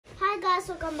guys,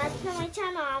 welcome back to my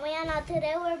channel.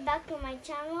 Today we're back to my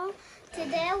channel.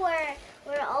 Today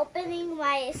we're opening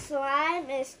my slime.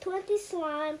 It's 20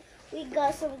 slime. We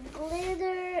got some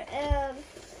glitter and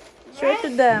show it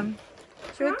to them.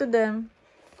 Show it to them.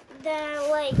 They're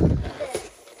like this.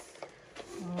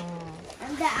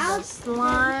 And the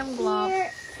slime glob.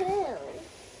 Too.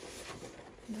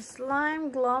 The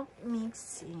slime glob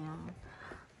mixing.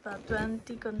 The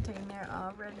 20 container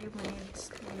already made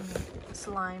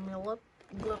slime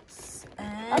globs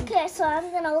and okay, so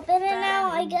I'm gonna open it now,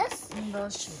 I guess.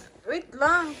 Embellishment. Wait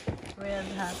lang. Red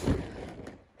hat,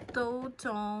 toe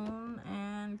tone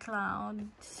and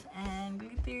clouds and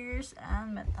glitters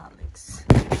and metallics.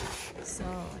 So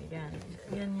yan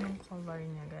yung cover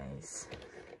niya, guys.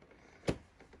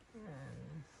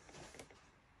 Yan.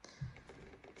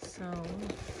 So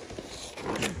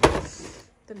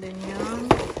ito din yung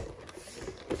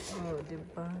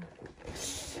diba?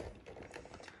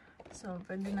 So,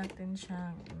 pwede natin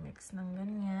siyang i-mix ng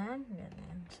ganyan.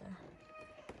 Ganyan siya.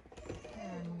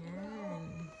 Ganyan.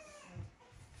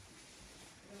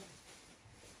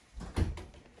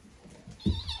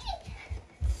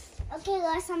 Okay,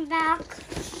 guys, I'm back.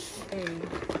 Okay.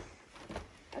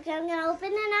 Okay, I'm gonna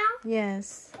open it now.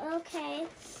 Yes. Okay.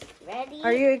 Ready?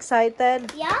 Are you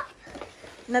excited? Yep.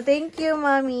 Na thank you,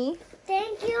 Mommy.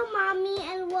 Thank you, Mommy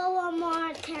and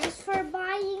Walmart. Thanks for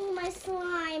buying my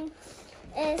slime.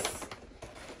 It's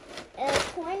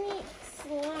 20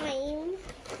 slime.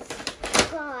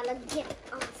 Gotta get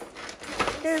off.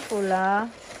 Careful,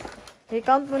 ah.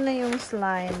 I-count mo na yung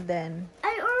slime, then.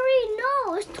 I already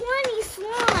know. It's 20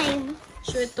 slime.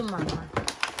 Show it to Mama.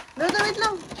 Wait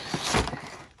lang.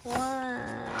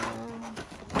 Wow.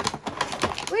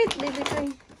 Wait, baby Kay.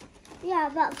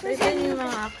 Yeah, but first ito yung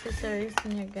mga accessories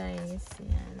niya, guys.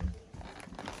 Yan.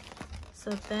 So,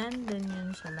 10, then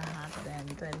yun siya lahat. Then,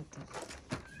 20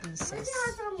 pieces. Where's the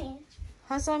Hasami?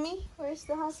 Hasami? Where's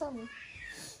the Hasami?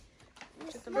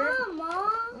 It's Mom.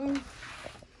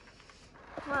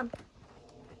 What?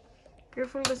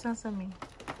 Careful with Hasami.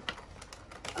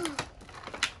 Oh,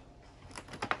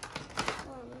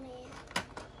 man.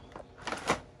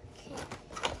 Okay.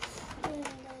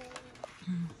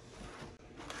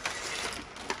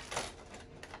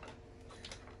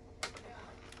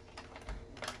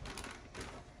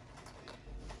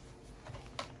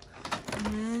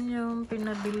 Yan yung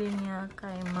pinabili niya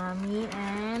kay Mommy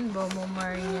and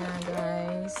Bomomar niya,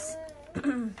 guys.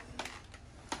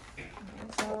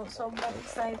 So, sobrang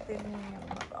excited niya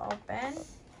mag-open.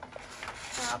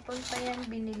 Kahapon pa yan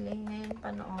binili. Ngayon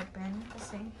pa na-open.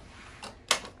 Kasi,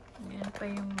 yan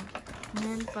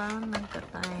pa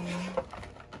nagka-time.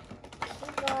 You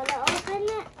gotta open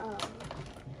it up.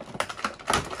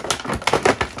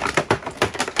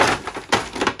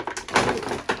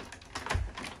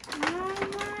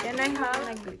 Yan ay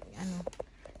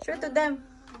show to them.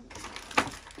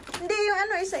 Hindi,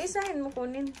 yung isa-isahin mo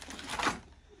kunin.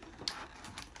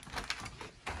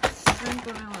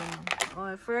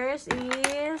 Oh, first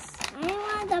is I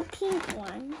want the pink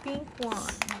one. Pink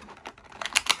one.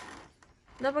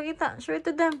 Dapat kita. Show it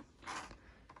to them.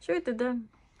 Show it to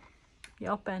them.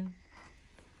 You open.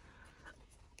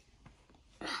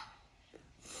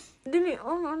 Dili.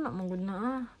 Oh, na. Magod na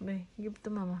ah. Bay, give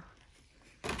to Mama.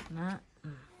 Na.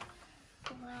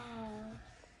 Wow.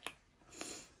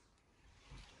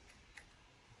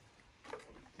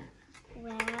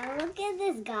 Wow, look at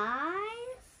this,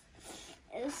 guys.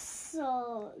 It's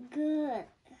so good.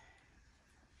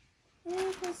 Let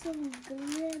me put some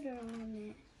glitter on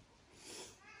it.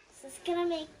 So it's gonna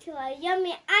make to a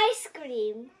yummy ice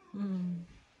cream.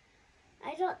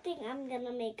 I don't think I'm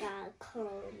gonna make a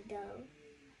cone though.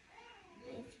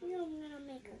 I think I'm gonna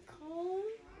make a cone,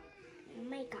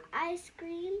 make an ice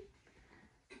cream.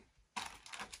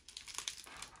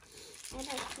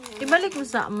 Ibalik mo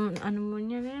sa ano mo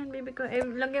niya. Yan, baby ko.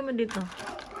 Lagay mo dito.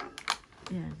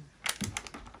 Yan.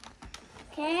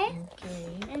 Okay. Okay.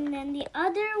 And then the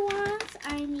other ones,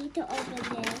 I need to open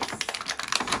this.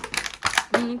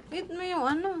 Hit mo yung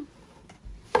ano.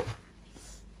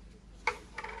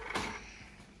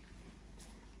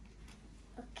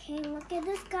 Okay, look at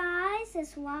this, guys.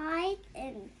 It's white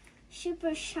and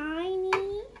super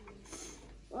shiny.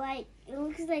 Like, it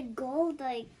looks like gold,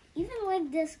 like, even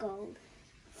like this gold.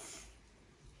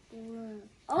 Whoa.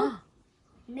 Oh,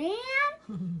 man,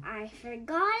 I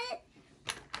forgot it.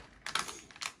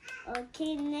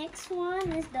 Okay, next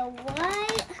one is the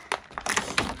white.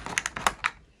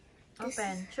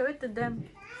 Open. Show it to them.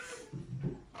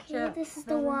 Okay, this is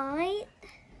the white.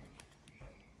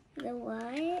 The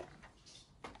white.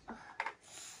 Oh,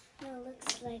 it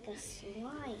looks like a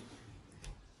slime.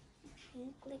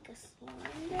 Look like a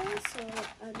slime there, so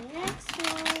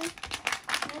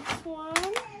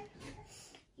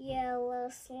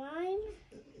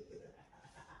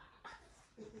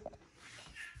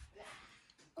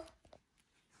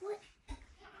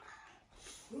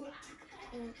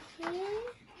Okay.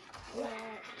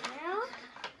 Right now,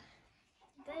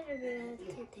 better be able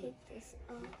to take this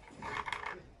off.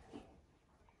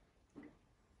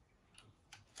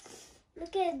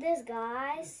 Look at this,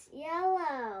 guys.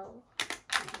 Yellow.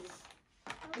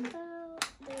 How about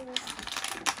this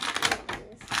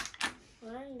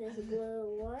one, this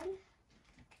blue one,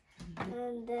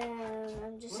 and then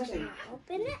I'm just gonna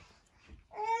open it.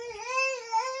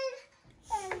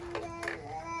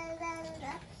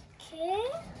 Okay,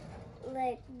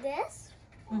 like this.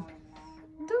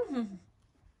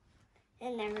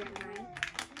 And never mind.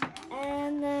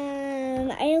 And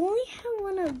then I only have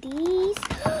one of these.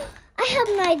 I have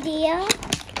an idea.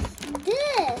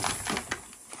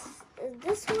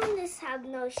 This one just have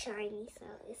no shiny, so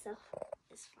it's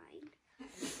fine.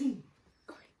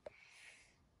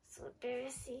 So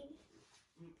embarrassing.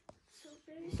 So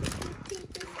embarrassing. Take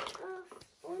this off.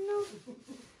 Oh no.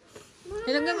 Mama.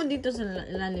 Ilagay mo dito sa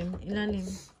ilalim. Ilalim.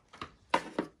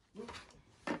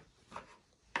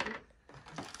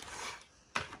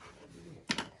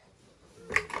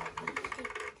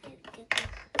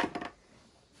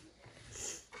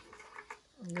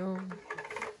 No.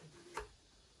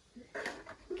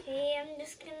 Okay, I'm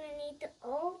just gonna need to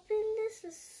open this.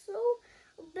 It's so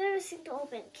embarrassing to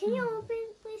open. Can you open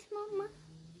it, please, Mama?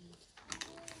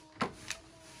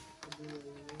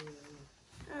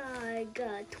 I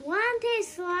got 20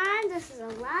 slime. This is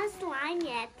the last slime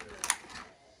yet.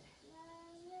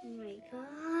 Oh my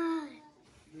god.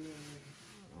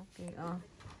 Okay, oh.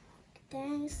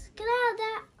 Thanks. Get out of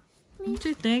that, please.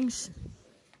 Okay, thanks.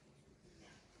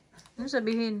 Ano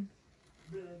sabihin?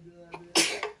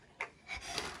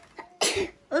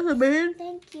 Ano sabihin?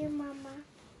 Thank you, Mama.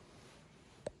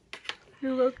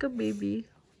 You're welcome, baby.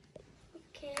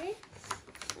 Okay.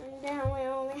 And then we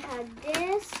only had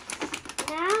this.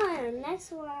 Now, and the next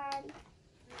one,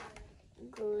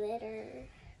 glitter.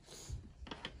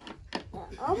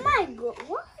 Oh my god,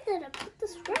 why did I put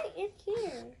this right in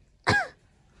here?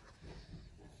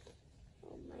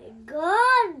 Oh my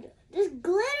god, this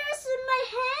glitters in my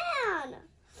hand.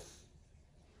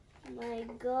 Oh my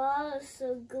god, it's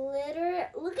so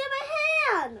glitter. Look at my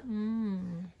hand.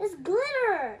 It's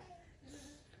glitter.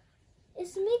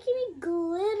 It's making me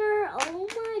glitter. Oh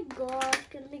my god,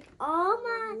 it's gonna make all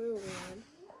my blue one.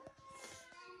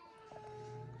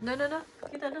 No.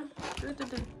 Kita na. Ito.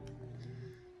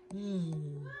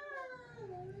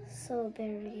 So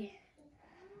very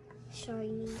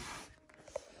shiny.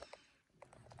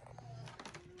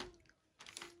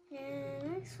 And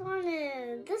next one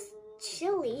is this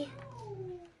chili.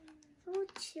 So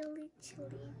chili.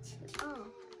 Oh,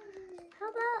 how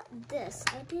about this?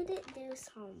 I didn't do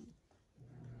some.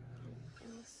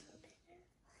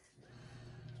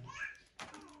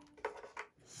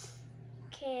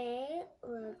 Okay,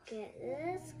 look at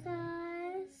this,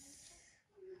 guys.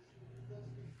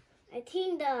 I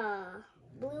think the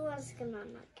blue one's not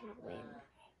gonna win.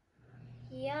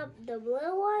 Yep, the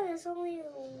blue one is only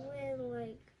win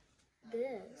like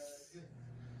this.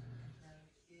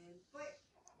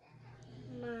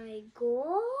 My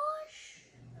gosh.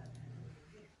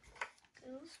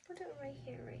 Okay, let's put it right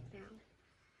here, right now.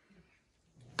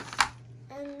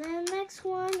 And then next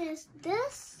one is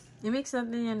this. I-mix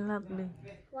natin yan lahat, be.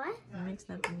 What? I-mix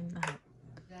natin yan lahat.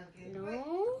 No.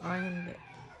 Or hindi.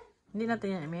 Hindi natin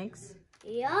yan i-mix?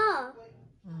 Yeah.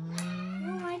 I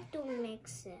don't like to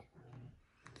mix it.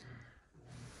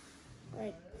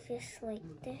 Like this, like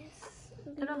this.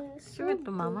 Pero, give it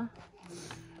to Mama.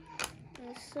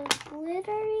 It's so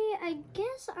glittery. I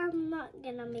guess I'm not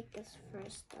gonna make this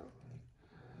first though.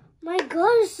 My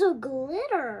god, it's so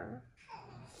glitter.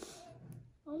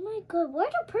 Oh my god,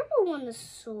 why the purple one is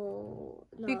so...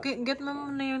 No. Get mo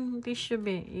muna yung tissue,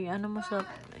 be. I-ano mo sa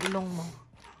ilong mo.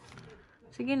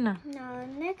 Sige na. Now,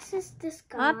 next is this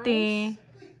guy. Ate.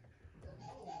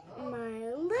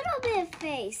 My little bit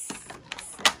face.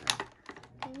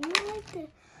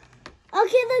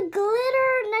 Okay, the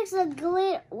glitter next to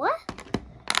glitter. What?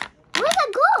 Where'd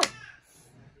that go?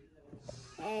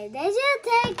 Hey, did you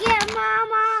take it,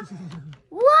 Mama?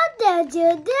 What did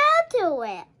you do to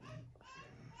it?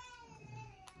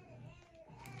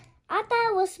 I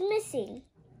thought it was missing.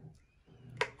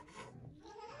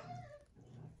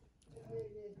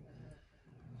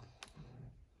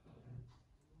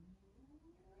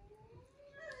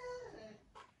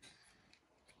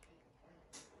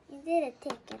 You didn't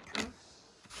take it, huh?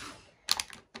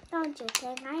 Don't you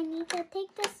think I need to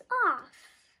take this off?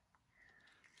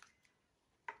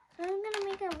 So I'm gonna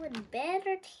make it with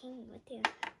better thing with you.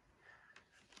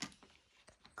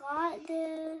 Got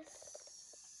this.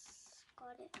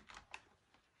 Got it.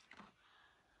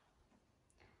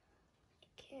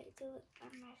 can't do it by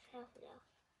myself though.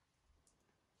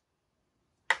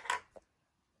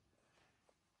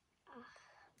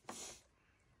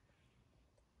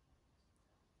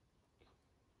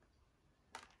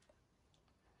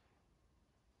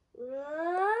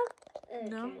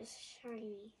 No. It's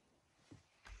shiny.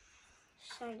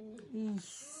 Shiny. Yes.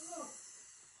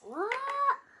 What?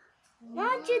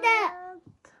 Don't do that.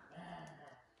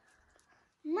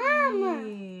 Mama.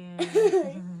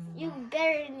 Yeah. You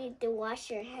better need to wash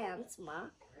your hands, Ma.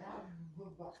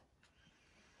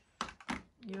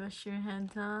 You wash your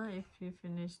hands, huh? If you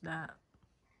finish that.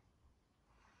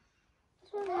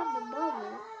 This one have the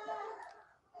bubble.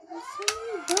 There's so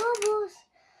many bubbles.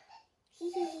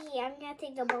 I'm gonna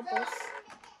take the bubbles.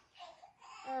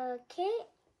 Okay.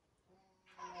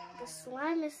 The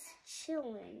slime is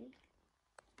chilling.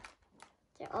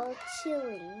 They're all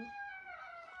chilling.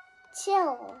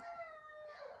 Chill.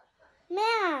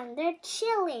 Man, they're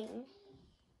chilling.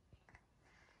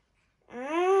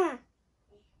 Ah.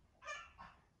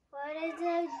 Why did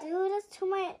I do this to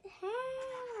my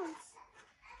hands?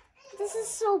 This is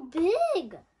so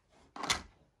big.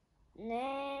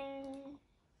 Then.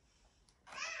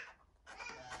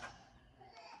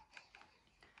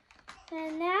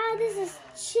 And now this is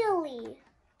chili.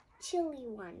 Chili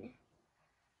one.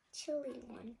 Chili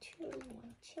one. Chili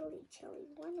one. Chili. Chili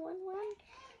one.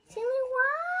 Chili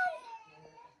one.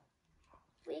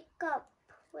 Wake up.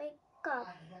 Wake up.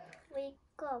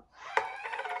 Wake up.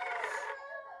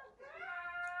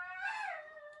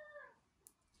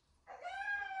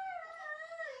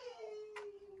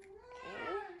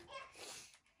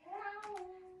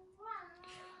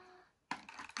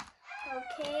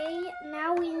 Okay,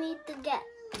 now we need to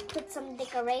put some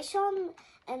decoration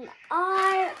in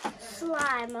our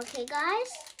slime. Okay,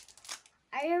 guys?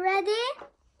 Are you ready?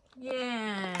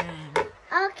 Yeah.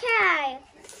 Okay.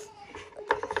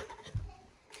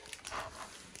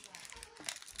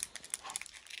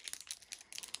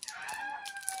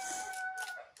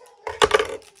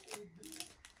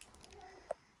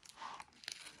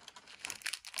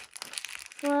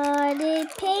 For the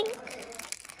pink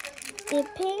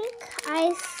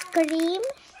ice cream.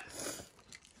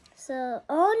 So,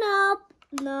 oh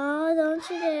no, don't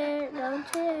you dare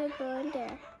go in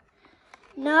there.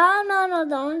 No,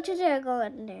 don't you dare go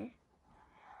in there.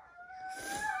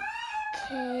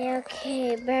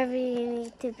 Okay, but we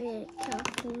need to be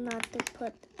careful not to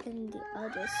put in the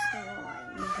other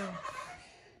slime.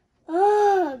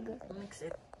 Ugh! Mix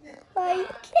it. I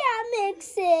can't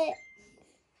mix it.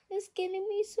 It's getting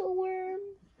me so warm.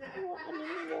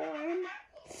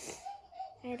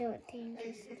 I don't think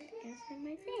there's something else in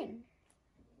my thing.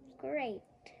 Great.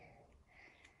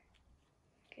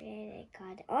 Great, I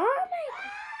got it. Oh my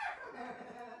God.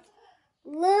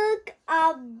 Look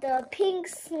up the pink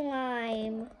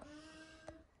slime.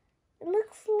 It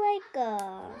looks like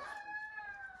a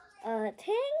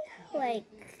thing. Like,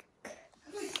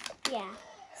 yeah.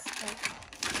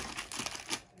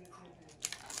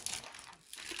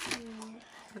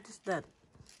 What is that?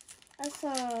 A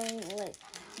song like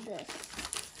this.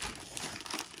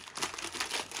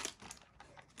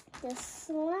 The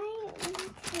slime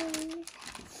thing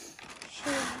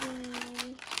should be.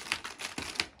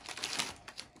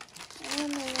 I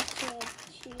don't know what to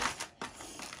choose.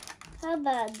 How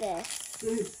about this?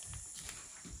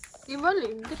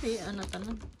 Ibalik diri ano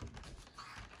tanan.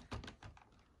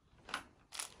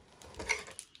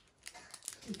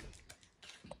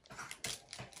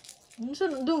 Unsa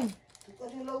dong?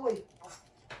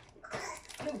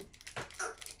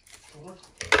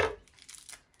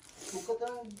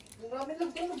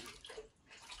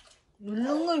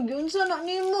 Nulungan, yun sa na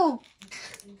nimo.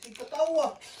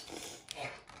 Katawa.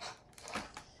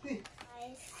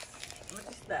 What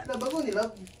is that? Bago nila.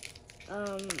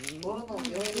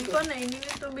 Hindi pa na, hindi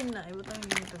nito bin na. Ibutang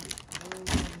hindi nito bin.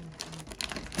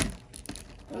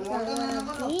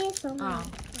 Ah.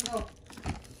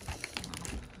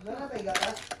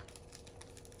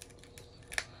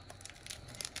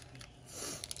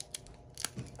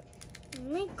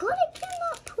 Oh my God, I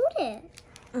cannot put it.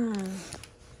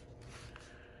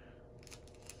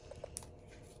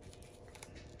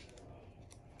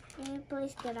 Can you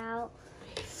please get out?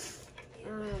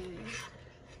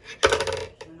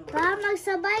 Pa,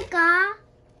 magsabay ka.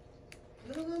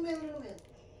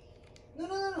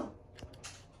 No.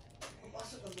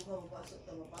 Mapasok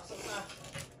ka, mapasok ka.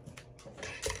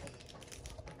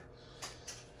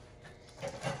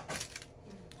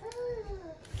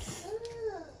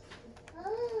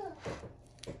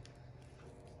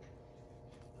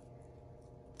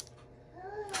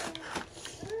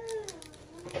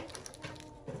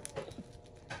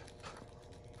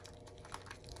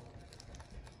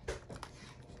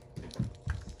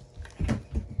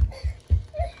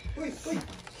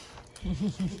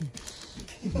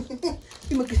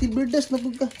 Magkasibirdas na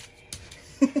po ka.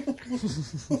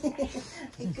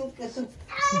 Ikaw ka.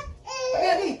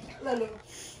 Ay, lalo.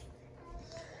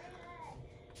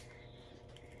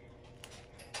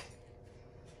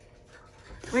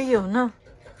 Ayaw na.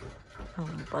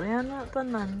 Pareha na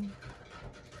tanan.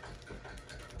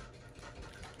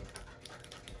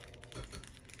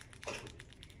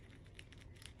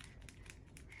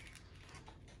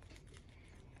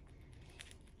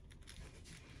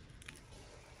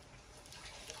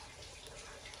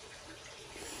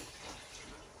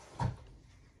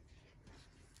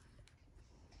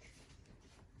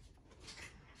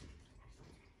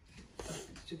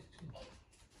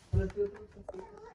 Wala